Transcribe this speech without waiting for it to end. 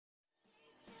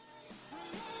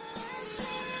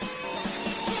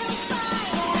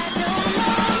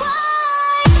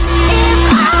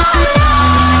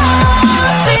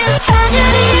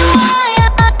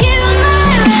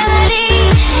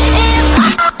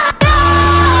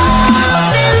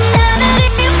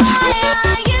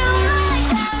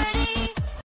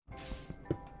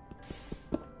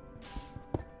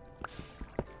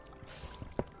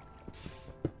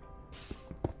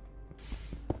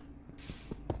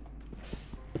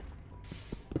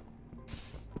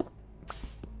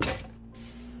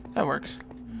That works.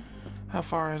 How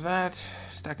far is that?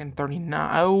 Stacking 39.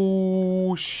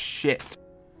 Oh, shit.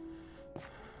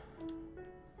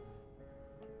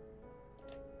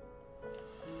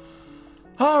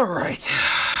 All right.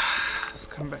 Let's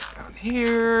come back down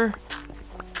here.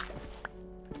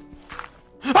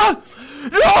 Ah!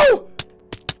 No!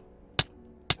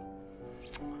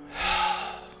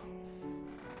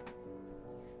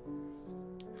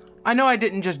 I know I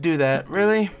didn't just do that,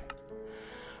 really?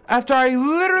 After I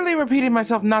literally repeated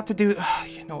myself not to do...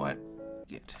 you know what?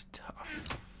 It's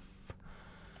tough.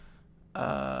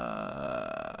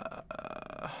 Wow,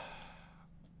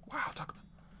 talk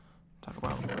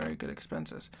about very good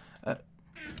expenses.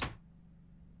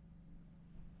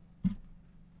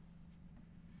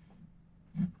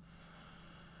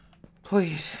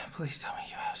 Please tell me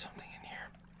you have something in here.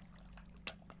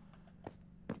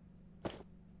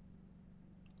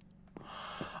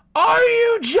 Are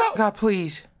you joking? God,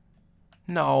 please.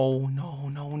 No. I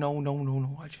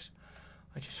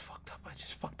just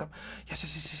fucked up.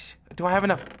 Yes. Do I have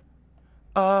enough?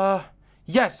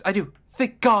 Yes, I do.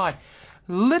 Thank God.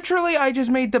 Literally, I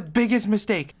just made the biggest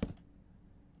mistake.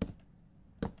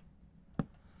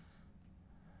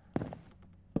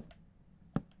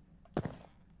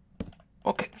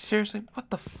 Okay, seriously,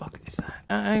 what the fuck is that?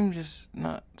 I'm just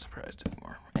not surprised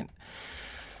anymore. And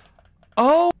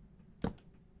oh,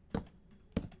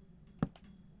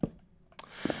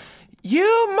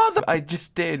 you mother! I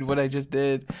just did what I just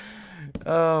did.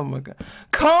 Oh my God.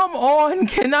 Come on,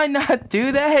 can I not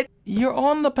do that? You're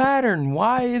on the pattern.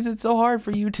 Why is it so hard for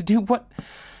you to do what?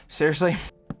 Seriously?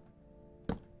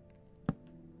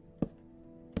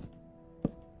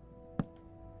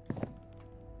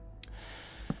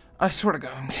 I swear to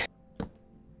God, I'm...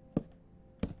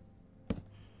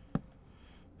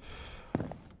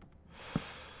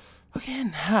 Again,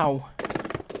 how?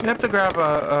 We have to grab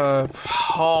a...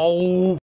 Oh...